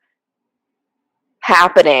nightmare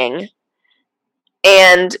happening.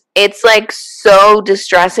 And it's like so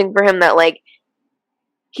distressing for him that like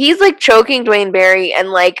he's like choking Dwayne Barry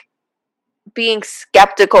and like being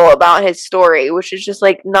skeptical about his story, which is just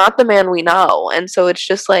like not the man we know. And so it's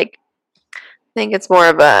just like, I think it's more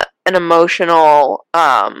of an emotional,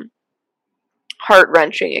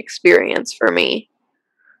 heart-wrenching experience for me.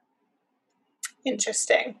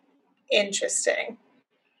 Interesting.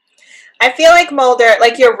 I feel like Mulder,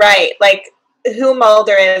 like you're right, like who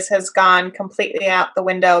Mulder is has gone completely out the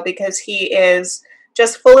window because he is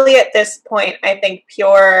just fully at this point, I think,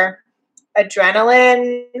 pure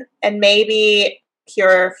adrenaline and maybe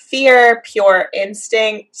pure fear, pure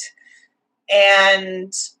instinct.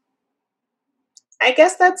 And I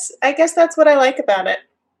guess that's what I like about it.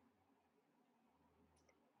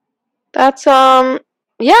 That's yeah,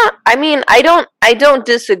 I don't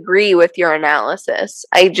disagree with your analysis.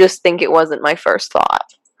 I just think it wasn't my first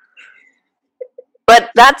thought.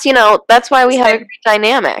 But that's why we have a great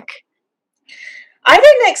dynamic. I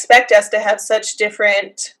didn't expect us to have such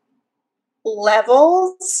different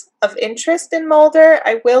levels of interest in Mulder.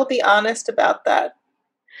 I will be honest about that.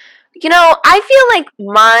 I feel like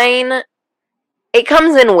mine, it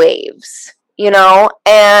comes in waves,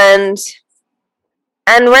 and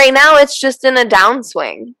right now it's just in a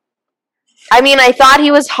downswing. I thought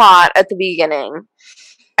he was hot at the beginning.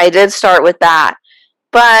 I did start with that.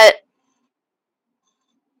 But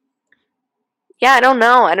yeah, I don't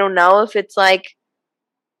know. I don't know if it's like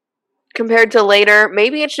compared to later.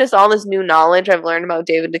 Maybe it's just all this new knowledge I've learned about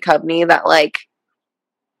David Duchovny that like,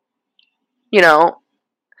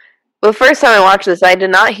 the first time I watched this, I did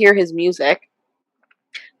not hear his music.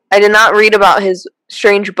 I did not read about his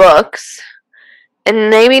strange books. And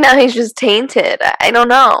maybe now he's just tainted. I don't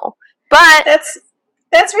know. But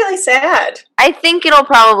that's really sad. I think it'll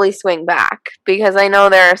probably swing back because I know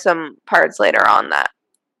there are some parts later on that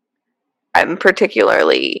I'm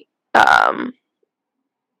particularly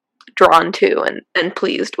drawn to and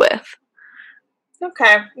pleased with.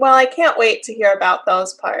 Okay. Well, I can't wait to hear about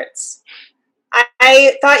those parts.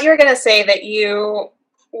 I thought you were going to say that you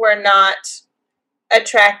were not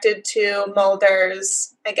attracted to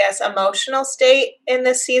Mulder's, I guess, emotional state in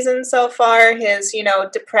this season so far. His,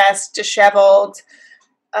 depressed, disheveled,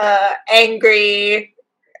 angry,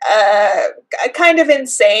 kind of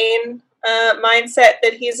insane mindset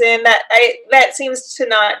that he's in. That seems to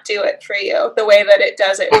not do it for you the way that it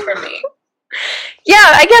does it for me. Yeah,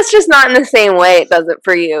 I guess just not in the same way it does it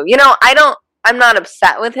for you. I'm not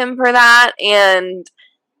upset with him for that, and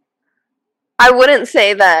I wouldn't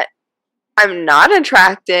say that I'm not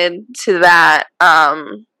attracted to that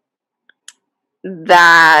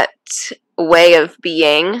that way of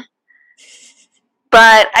being.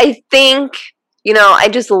 But I think, I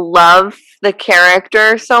just love the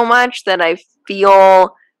character so much that I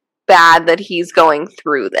feel bad that he's going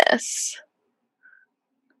through this.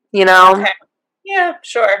 Okay. Yeah,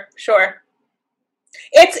 sure.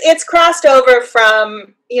 It's crossed over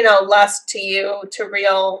from, lust to you to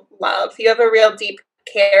real love. You have a real deep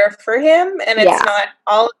care for him, and it's not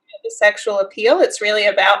all about the sexual appeal. It's really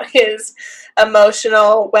about his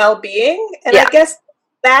emotional well-being, and I guess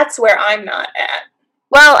that's where I'm not at.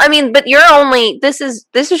 Well, but this is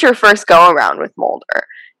your first go around with Mulder,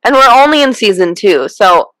 and we're only in season 2,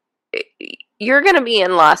 so you're gonna be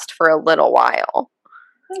in lust for a little while.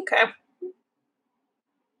 Okay.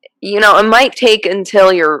 It might take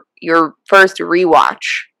until your first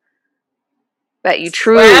rewatch that you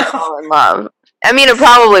truly fall in love. It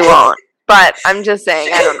probably won't, but I'm just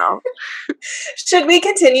saying, I don't know. Should we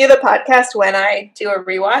continue the podcast when I do a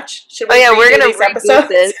rewatch? Should we we're going to reboot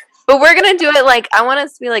this. But we're gonna do it like I want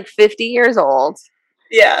us to be like 50 years old.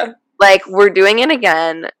 Yeah. Like we're doing it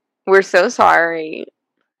again. We're so sorry.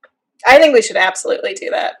 I think we should absolutely do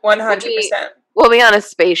that. 100%. We'll be on a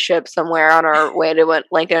spaceship somewhere on our way to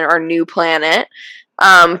like our new planet.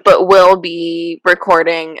 But we'll be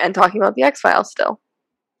recording and talking about the X-Files still.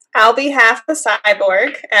 I'll be half the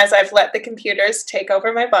cyborg as I've let the computers take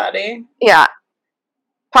over my body. Yeah.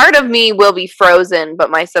 Part of me will be frozen, but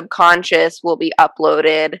my subconscious will be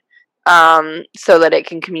uploaded so that it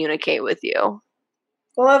can communicate with you.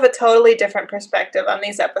 We'll have a totally different perspective on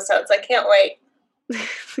these episodes. I can't wait.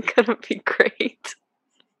 It's gonna be great.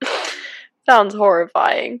 Sounds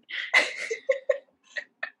horrifying.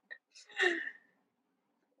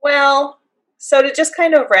 Well, so to just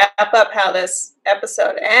kind of wrap up how this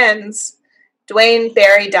episode ends, Dwayne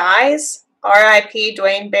Barry dies. R.I.P.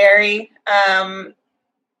 Dwayne Barry. And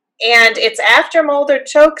it's after Mulder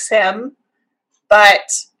chokes him,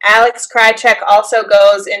 but Alex Krycek also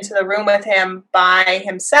goes into the room with him by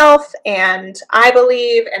himself, and I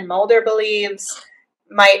believe, and Mulder believes,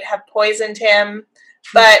 might have poisoned him.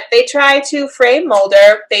 But they try to frame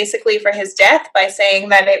Mulder basically for his death by saying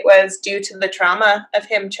that it was due to the trauma of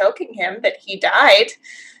him choking him that he died.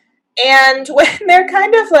 And when they're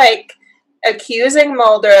kind of like accusing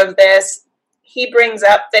Mulder of this, he brings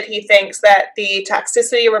up that he thinks that the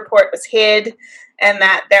toxicity report was hid and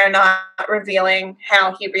that they're not revealing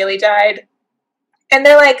how he really died. And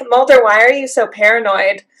they're like, Mulder, why are you so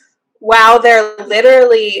paranoid? Wow, they're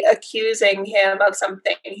literally accusing him of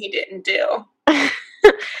something he didn't do.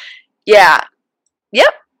 Yeah.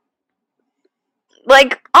 Yep.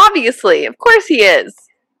 Like, obviously. Of course he is.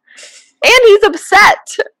 And he's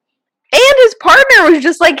upset. And his partner was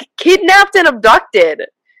just, like, kidnapped and abducted.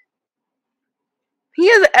 He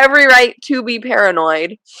has every right to be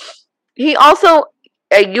paranoid. He also,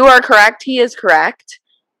 you are correct, he is correct.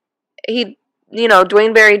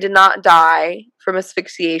 Dwayne Barry did not die from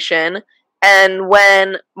asphyxiation. And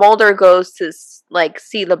when Mulder goes to, like,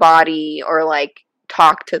 see the body or, like,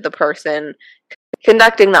 talk to the person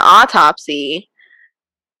conducting the autopsy,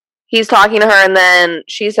 he's talking to her and then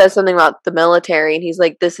she says something about the military and he's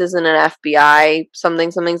like, this isn't an FBI something.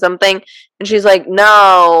 And she's like,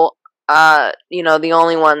 no, the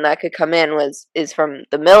only one that could come in is from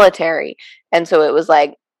the military. And so it was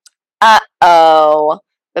like, uh-oh,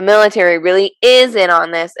 the military really is in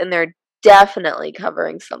on this and they're definitely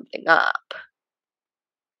covering something up.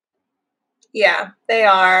 Yeah, they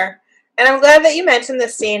are. And I'm glad that you mentioned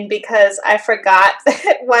this scene because I forgot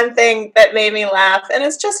that one thing that made me laugh, and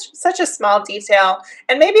it's just such a small detail,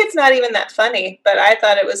 and maybe it's not even that funny, but I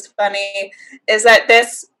thought it was funny, is that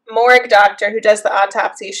this morgue doctor who does the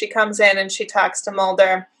autopsy, she comes in and she talks to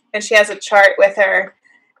Mulder, and she has a chart with her.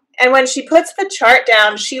 And when she puts the chart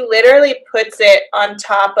down, she literally puts it on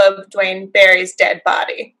top of Dwayne Barry's dead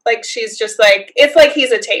body. Like, she's just like, it's like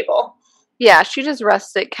he's a table. Yeah, she just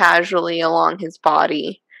rests it casually along his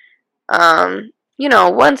body.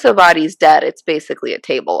 Once a body's dead, it's basically a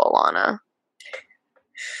table, Alana.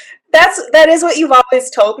 That is what you've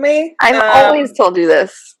always told me. I've always told you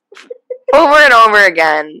this. Over and over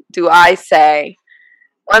again, do I say,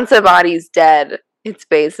 once a body's dead, it's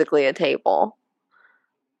basically a table.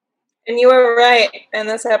 And you were right, and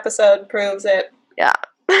this episode proves it. Yeah.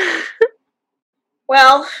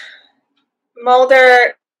 Well,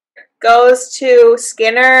 Mulder goes to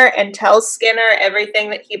Skinner and tells Skinner everything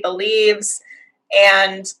that he believes,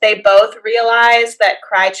 and they both realize that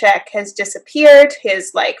Krycek has disappeared.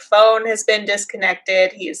 His, phone has been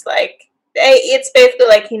disconnected. He's it's basically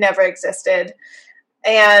like he never existed.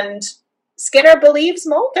 And Skinner believes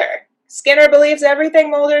Mulder. Skinner believes everything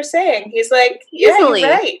Mulder's saying. He's like, yeah, Easily. You're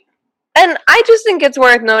right. And I just think it's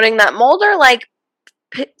worth noting that Mulder,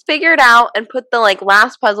 figured out and put the,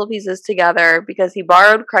 last puzzle pieces together because he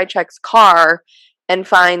borrowed Krycek's car and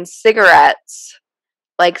finds cigarettes,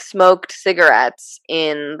 smoked cigarettes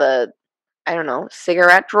in the,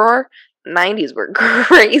 cigarette drawer. 90s were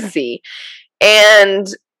crazy.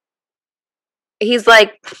 And he's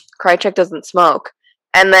like, Krycek doesn't smoke.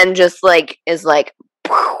 And then just, is like,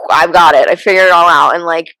 I've got it. I figured it all out.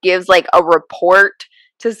 And, gives, a report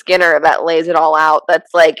to Skinner that lays it all out.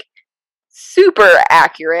 That's, super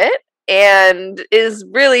accurate and is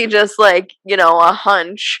really just a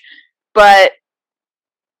hunch. But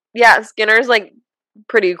yeah, Skinner's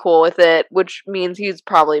pretty cool with it, which means he's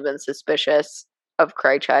probably been suspicious of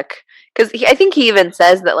Krycek because I think he even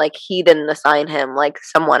says that he didn't assign him,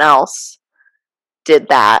 someone else did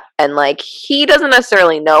that, and he doesn't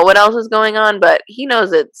necessarily know what else is going on, but he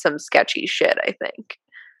knows it's some sketchy shit, I think.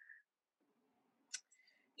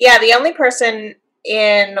 Yeah, the only person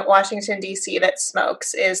in Washington, D.C. that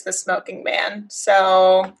smokes is the smoking man.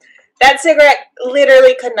 So that cigarette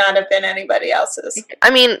literally could not have been anybody else's. I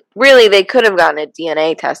mean, really, they could have gotten it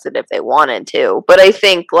DNA tested if they wanted to. But I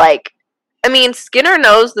think, Skinner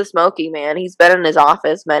knows the smoking man. He's been in his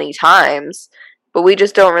office many times. But we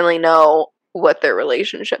just don't really know what their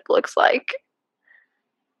relationship looks like.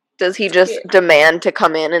 Does he just demand to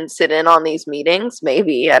come in and sit in on these meetings?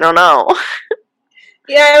 Maybe. I don't know.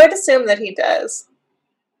 Yeah, I would assume that he does.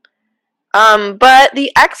 But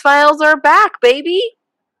the X-Files are back, baby.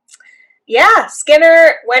 Yeah,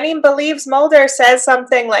 Skinner, when he believes Mulder, says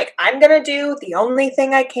something like, I'm going to do the only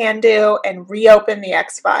thing I can do and reopen the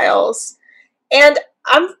X-Files. And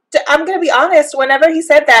I'm going to be honest, whenever he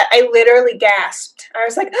said that, I literally gasped. I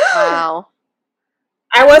was like, wow.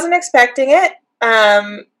 I wasn't expecting it.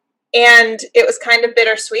 And it was kind of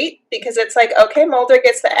bittersweet because it's like, okay, Mulder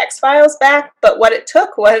gets the X-Files back, but what it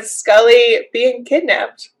took was Scully being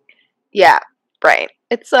kidnapped. Yeah, right.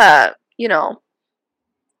 It's,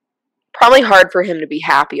 probably hard for him to be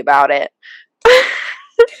happy about it.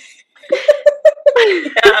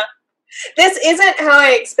 Yeah. This isn't how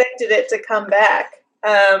I expected it to come back.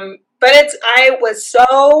 But I was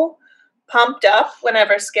so pumped up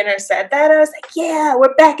whenever Skinner said that. I was like, yeah,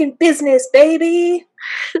 we're back in business, baby.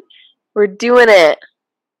 We're doing it.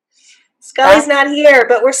 Scully's not here,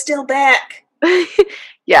 but we're still back.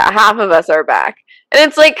 Yeah, half of us are back. And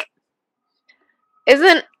it's like,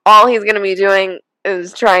 isn't all he's going to be doing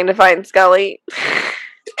is trying to find Scully?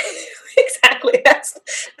 Exactly.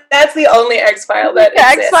 That's the only X-File that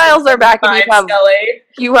exists. The X-Files are back and Scully.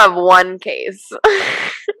 You have one case.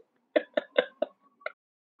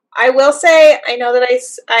 I will say, I know that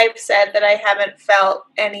I've said that I haven't felt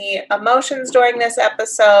any emotions during this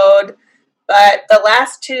episode, but the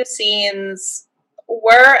last two scenes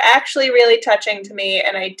were actually really touching to me,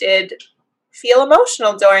 and I did feel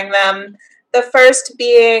emotional during them. The first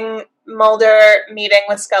being Mulder meeting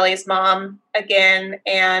with Scully's mom again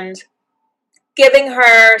and giving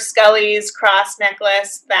her Scully's cross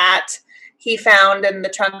necklace that he found in the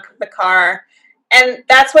trunk of the car. And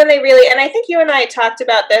that's when they really, and I think you and I talked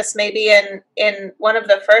about this maybe in one of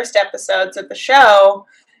the first episodes of the show.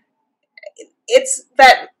 It's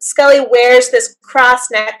that Scully wears this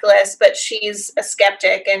cross necklace, but she's a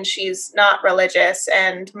skeptic and she's not religious.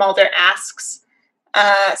 And Mulder asks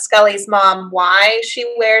Scully's mom why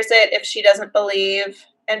she wears it if she doesn't believe.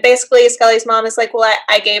 And basically Scully's mom is like, well,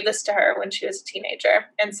 I gave this to her when she was a teenager.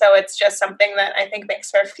 And so it's just something that I think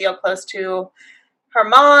makes her feel close to her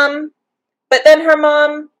mom. But then her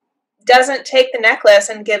mom doesn't take the necklace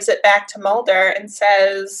and gives it back to Mulder and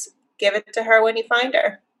says, give it to her when you find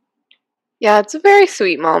her. Yeah, it's a very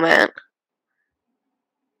sweet moment.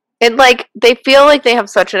 And, they feel like they have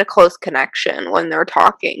such a close connection when they're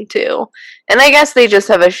talking, too. And I guess they just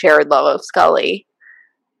have a shared love of Scully.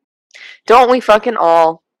 Don't we fucking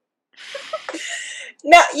all?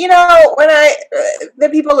 Now, when the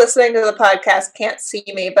people listening to the podcast can't see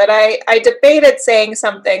me, but I debated saying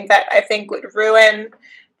something that I think would ruin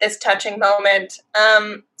this touching moment.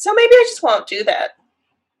 So maybe I just won't do that.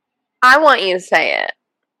 I want you to say it.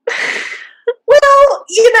 Well,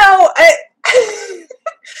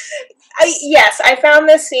 yes, I found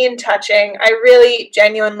this scene touching. I really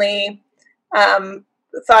genuinely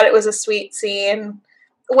thought it was a sweet scene.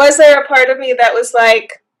 Was there a part of me that was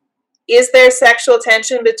like, is there sexual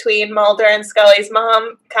tension between Mulder and Scully's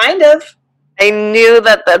mom? Kind of. I knew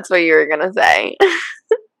that that's what you were going to say.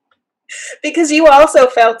 Because you also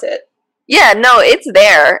felt it. Yeah, no, it's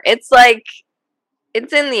there. It's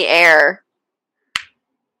it's in the air.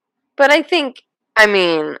 But I think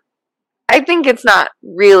it's not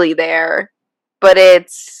really there. But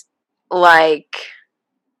it's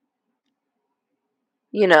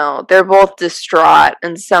they're both distraught,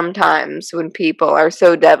 and sometimes when people are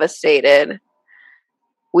so devastated,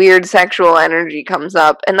 weird sexual energy comes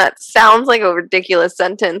up, and that sounds like a ridiculous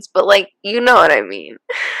sentence, but you know what I mean.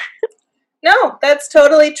 No, that's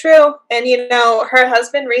totally true. And her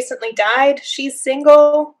husband recently died. She's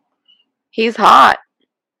single. He's hot.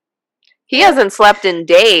 He hasn't slept in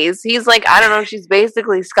days. He's I don't know, she's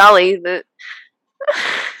basically Scully.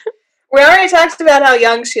 We already talked about how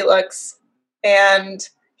young she looks. And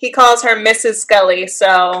he calls her Mrs. Scully,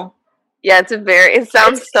 so... Yeah, it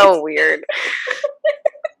sounds so weird.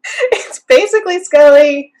 It's basically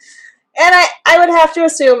Scully. And I would have to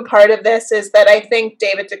assume part of this is that I think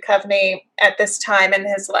David Duchovny, at this time in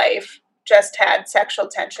his life, just had sexual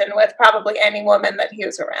tension with probably any woman that he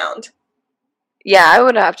was around. Yeah, I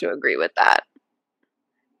would have to agree with that.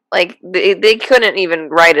 They couldn't even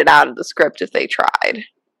write it out of the script if they tried.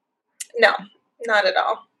 No, not at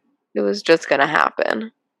all. It was just gonna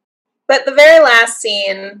happen. But the very last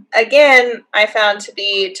scene, again, I found to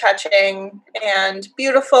be touching and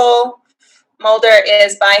beautiful. Mulder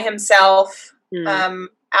is by himself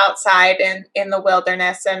outside in the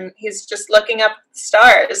wilderness, and he's just looking up at the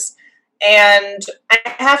stars. And I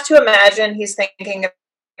have to imagine he's thinking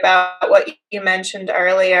about what you mentioned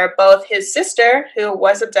earlier, both his sister, who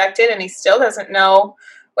was abducted and he still doesn't know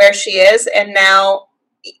where she is, and now,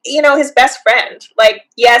 you know, his best friend. Like,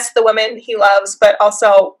 yes, the woman he loves, but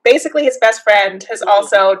also basically his best friend has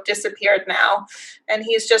also disappeared now. And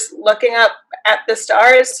he's just looking up at the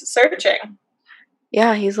stars, searching.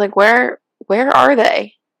 Yeah, he's like, where are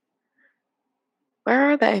they?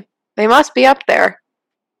 Where are they? They must be up there.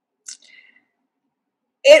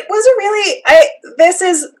 It was a really, this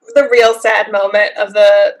is the real sad moment of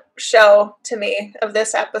the show to me, of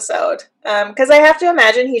this episode. Because I have to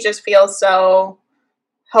imagine he just feels so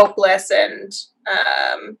hopeless and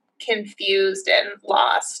confused and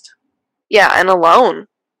lost. Yeah, and alone.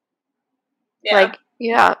 Yeah. Like,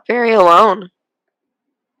 yeah, very alone.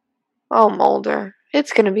 Oh, Mulder,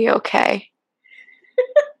 it's gonna be okay.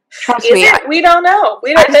 Trust Is me. it? We don't know.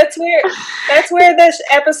 We don't. That's where this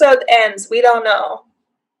episode ends. We don't know.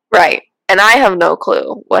 Right, and I have no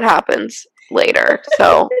clue what happens later,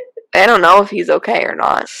 so I don't know if he's okay or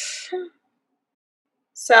not.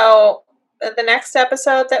 So the next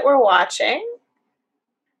episode that we're watching,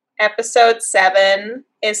 episode 7,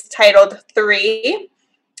 is titled 3,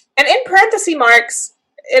 and in parenthesis marks,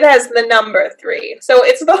 it has the number 3. So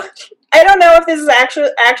it's the, I don't know if this is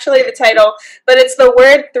actually the title, but it's the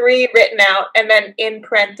word 3 written out, and then in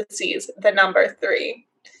parentheses, the number 3.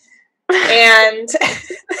 And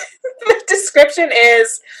the description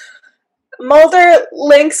is, Mulder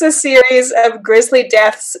links a series of grisly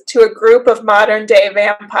deaths to a group of modern-day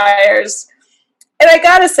vampires. And I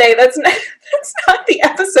gotta say, that's not the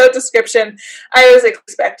episode description I was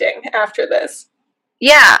expecting after this.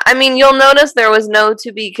 Yeah, I mean, you'll notice there was no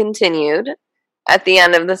to be continued at the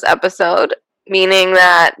end of this episode, meaning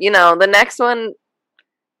that, you know, the next one,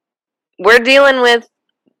 we're dealing with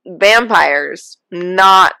vampires,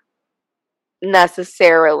 not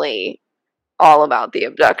necessarily all about the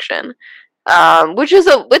abduction, which is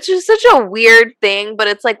such a weird thing, but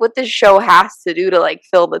it's like what this show has to do to like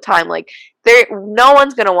fill the time. Like, no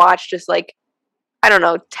one's gonna watch just like, I don't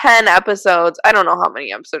know, 10 episodes. I don't know how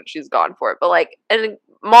many episodes she's gone for, but like, and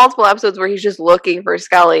multiple episodes where he's just looking for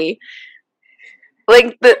Scully.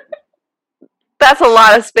 Like, that's a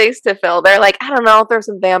lot of space to fill. They're like, I don't know, throw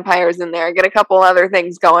some vampires in there, get a couple other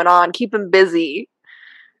things going on, keep him busy.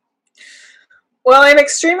 Well, I'm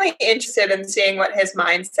extremely interested in seeing what his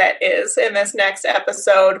mindset is in this next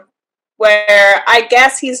episode, where I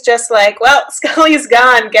guess he's just like, well, Scully's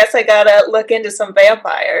gone, guess I gotta look into some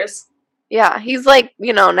vampires. Yeah, he's like,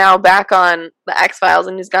 you know, now back on the X-Files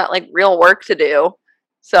and he's got like real work to do.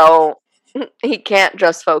 So he can't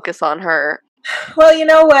just focus on her. Well, you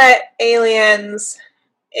know what, aliens,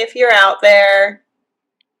 if you're out there,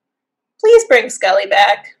 please bring Scully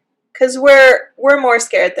back, because we're more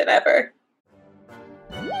scared than ever.